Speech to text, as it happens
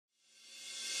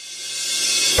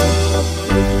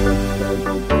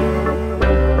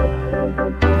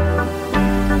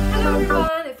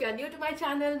are new to my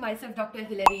channel, myself Dr.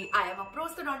 Hilary, I am a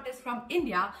prosthodontist from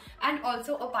India and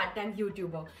also a part-time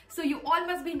YouTuber. So you all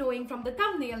must be knowing from the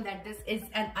thumbnail that this is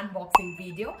an unboxing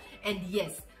video, and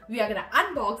yes, we are gonna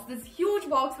unbox this huge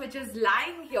box which is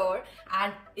lying here,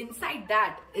 and inside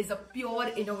that is a pure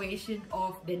innovation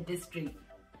of dentistry.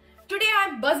 Today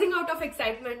I'm buzzing out of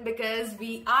excitement because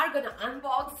we are gonna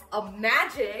unbox a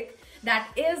magic that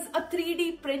is a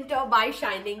 3D printer by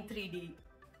Shing 3D.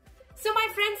 So my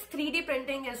friends, 3D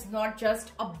printing is not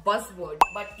just a buzzword,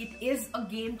 but it is a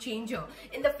game changer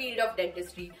in the field of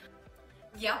dentistry.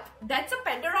 Yep, that's a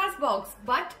Pandora's box,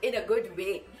 but in a good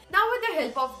way. Now with the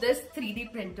help of this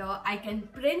 3D printer, I can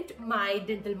print my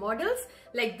dental models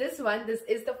like this one. This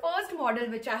is the first model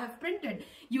which I have printed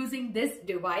using this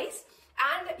device.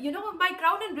 And you know, my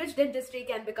crown and bridge dentistry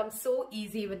can become so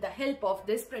easy with the help of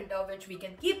this printer, which we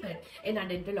can keep it in our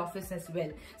dental office as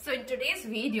well. So in today's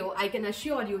video, I can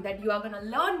assure you that you are going to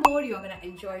learn more, you are going to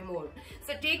enjoy more.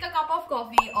 So take a cup of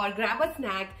coffee or grab a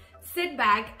snack, sit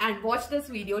back and watch this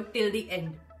video till the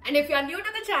end. And if you are new to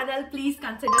the channel, please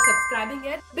consider subscribing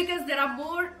it because there are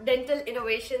more dental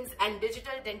innovations and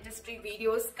digital dentistry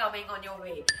videos coming on your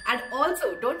way. And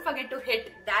also don't forget to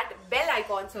hit that bell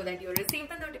icon so that you receive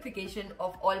the notification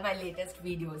of all my latest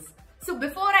videos. So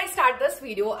before I start this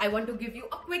video, I want to give you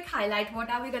a quick highlight. What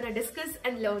are we going to discuss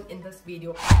and learn in this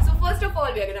video? So first of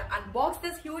all, we are going to unbox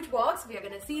this huge box. We are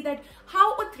going to see that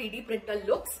how a 3D printer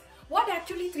looks. What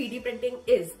actually 3D printing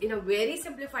is in a very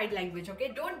simplified language,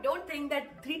 okay? Don't think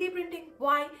that 3D printing,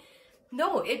 why?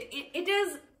 No, it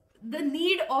is the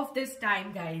need of this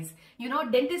time, guys. You know,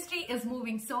 dentistry is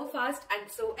moving so fast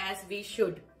and so as we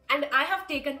should. And I have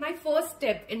taken my first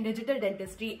step in digital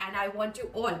dentistry and I want you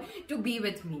all to be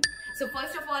with me. So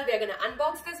first of all, we are going to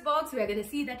unbox this box. We are going to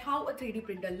see that how a 3D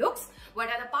printer looks, what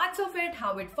are the parts of it,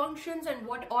 how it functions and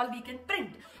what all we can print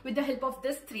with the help of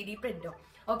this 3D printer.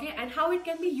 Okay, and how it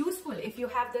can be useful if you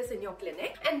have this in your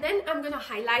clinic. And then I'm going to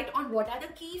highlight on what are the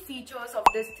key features of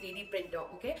this 3D printer,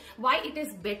 okay? Why it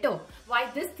is better, why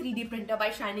this 3D printer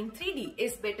by Shing 3D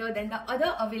is better than the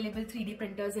other available 3D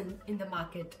printers in the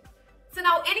market. So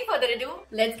now, any further ado,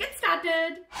 let's get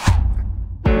started.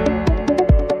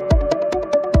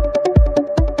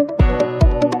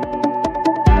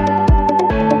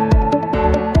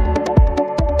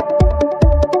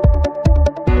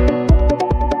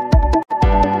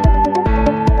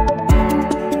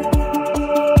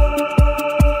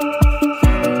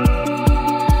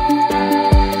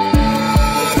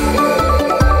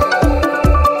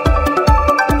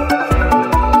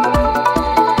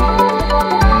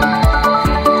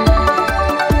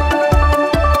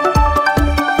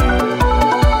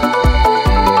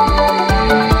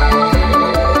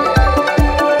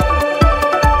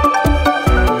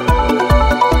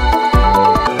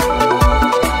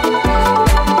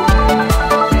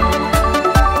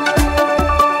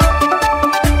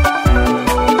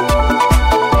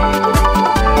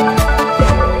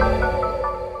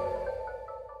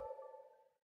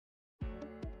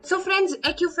 So friends,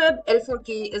 Accufab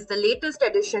L4K is the latest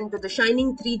addition to the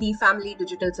Shing 3D family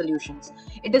digital solutions.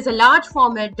 It is a large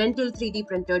format dental 3D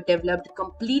printer developed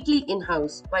completely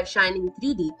in-house by Shing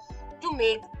 3D to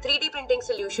make 3D printing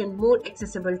solution more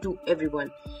accessible to everyone.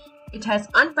 It has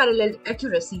unparalleled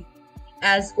accuracy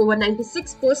as over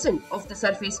 96% of the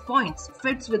surface points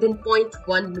fits within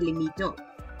 0.1 millimeter.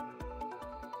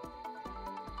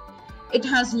 It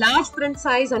has large print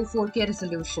size and 4K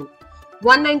resolution.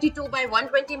 192 by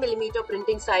 120 mm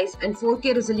printing size and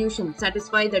 4K resolution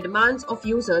satisfy the demands of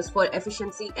users for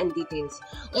efficiency and details.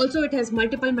 Also, it has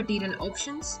multiple material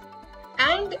options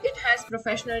and it has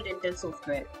professional dental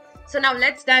software. So now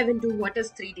let's dive into what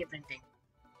is 3D printing.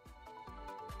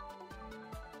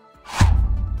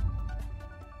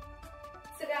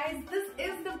 So guys, this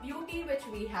is the beauty which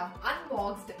we have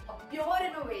unboxed, a pure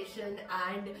innovation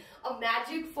and a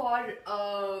magic for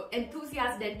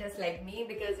enthusiast dentists like me,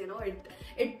 because you know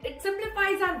it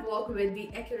simplifies our work with the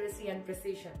accuracy and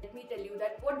precision. Let me tell you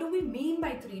that what do we mean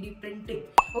by 3D printing?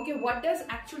 Okay, what does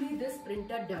actually this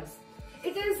printer does?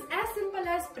 It is as simple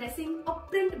as pressing a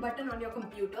print button on your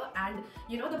computer and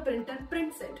you know the printer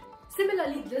prints it.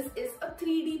 Similarly, this is a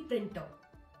 3D printer.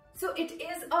 So it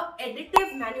is a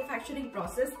additive manufacturing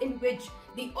process in which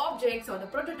the objects or the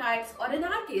prototypes, or in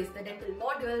our case the dental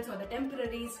models or the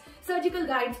temporaries, surgical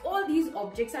guides, all these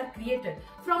objects are created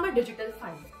from a digital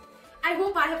file. I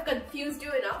hope I have confused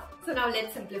you enough. So now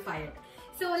let's simplify it.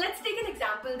 So let's take an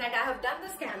example that I have done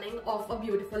the scanning of a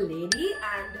beautiful lady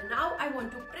and now I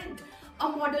want to print a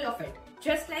model of it.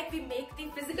 Just like we make the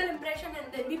physical impression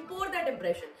and then we pour that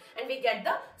impression and we get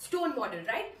the stone model,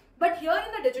 right? But here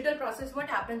in the digital process, what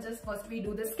happens is first we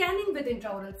do the scanning with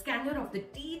intraoral scanner of the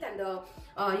teeth and the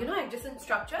adjacent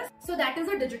structures. So that is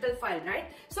a digital file, right?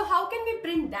 So how can we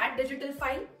print that digital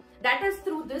file? That is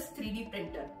through this 3D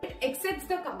printer. It accepts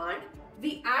the command.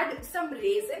 We add some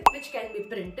resin which can be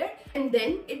printed, and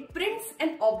then it prints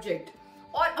an object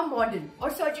or a model or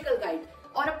surgical guide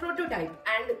or a prototype,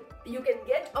 and you can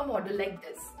get a model like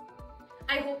this.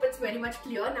 I hope it's very much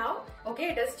clear now. Okay,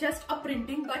 it is just a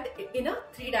printing but in a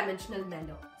three-dimensional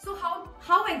manner. So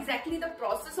how exactly the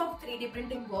process of 3D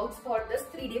printing works for this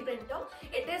 3D printer?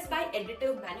 It is by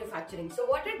additive manufacturing. So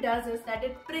what it does is that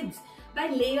it prints by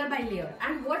layer,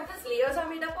 and what these layers are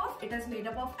made up of? It is made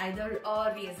up of either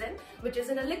a resin which is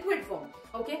in a liquid form,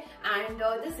 okay, and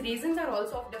these resins are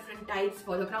also of different types,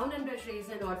 for the crown and brush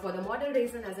resin or for the model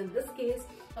resin as in this case,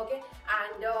 okay,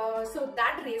 and so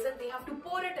that resin we have to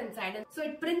pour it inside, and so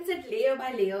it prints it layer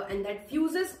by layer, and that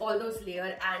fuses all those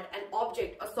layers, and an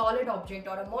object, a solid object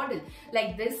or a model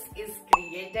like this is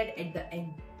created at the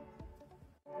end.